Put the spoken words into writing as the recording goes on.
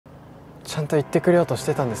ちゃんと言ってくれようとし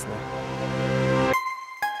てたんですね。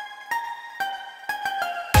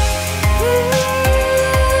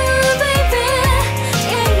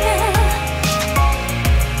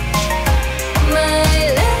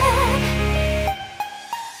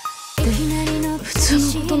普通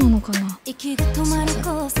のことなのかな。かっ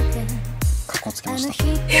こつけました。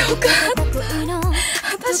よかった。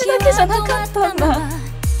私だけじゃなかったんだ。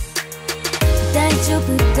大丈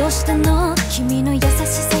夫どうしたの、君の優し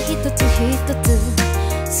さ一つ一つ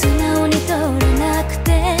素直に通らなく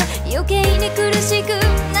て余計に苦しく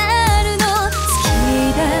なるの。好き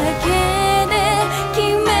だけで決め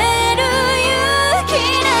る勇気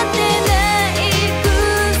なんてないく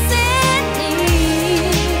せに、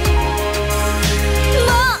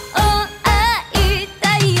もう会い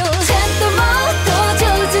たいよ。ちゃんともっと上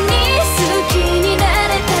手に好きにな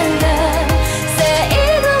れたら最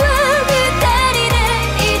後は二人で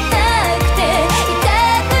いたくて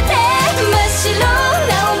真っ白な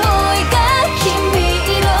想いが君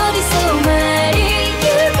色に染まりゆく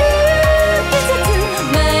季節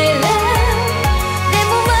My love で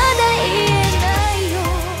もまだ言えないよ。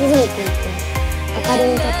泉君ってあかり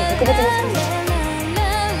にとって特別な存在。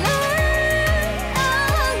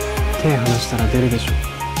手離したら出るでしょ。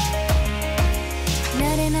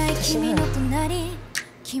慣れない君の隣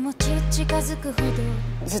気持ち近づくほど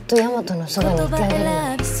ずっとヤマトのそばにいてあげる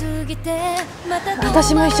のに。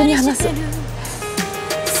私も一緒に話す。さっ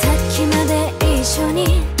きまで一緒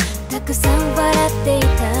にたくさん笑っていた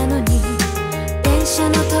のに、電車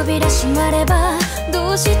の扉閉まれば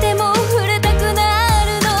どうしても触れたくな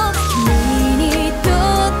るの。君にとっ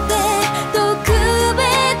て特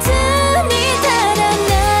別にただ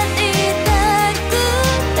なりたく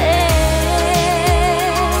て、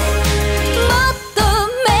もっと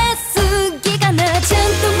目すぎかな。ちゃん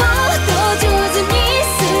ともっと上手に好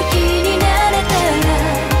きになれたら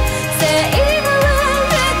最後は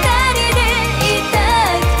二人でいた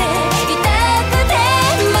くて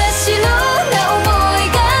真っ白な想い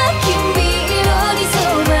が君色に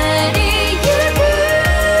染まりゆく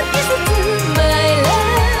季節 My love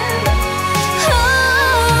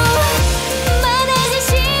まだ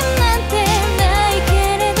自信なんてない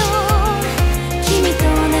けれど君と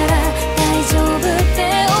なら大丈夫って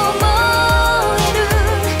思える。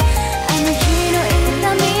あの日の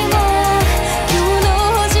痛みも今日の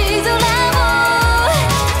星空も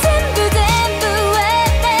全部私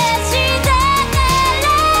だか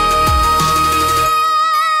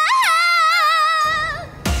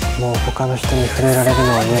ら。もう他の人に触れられる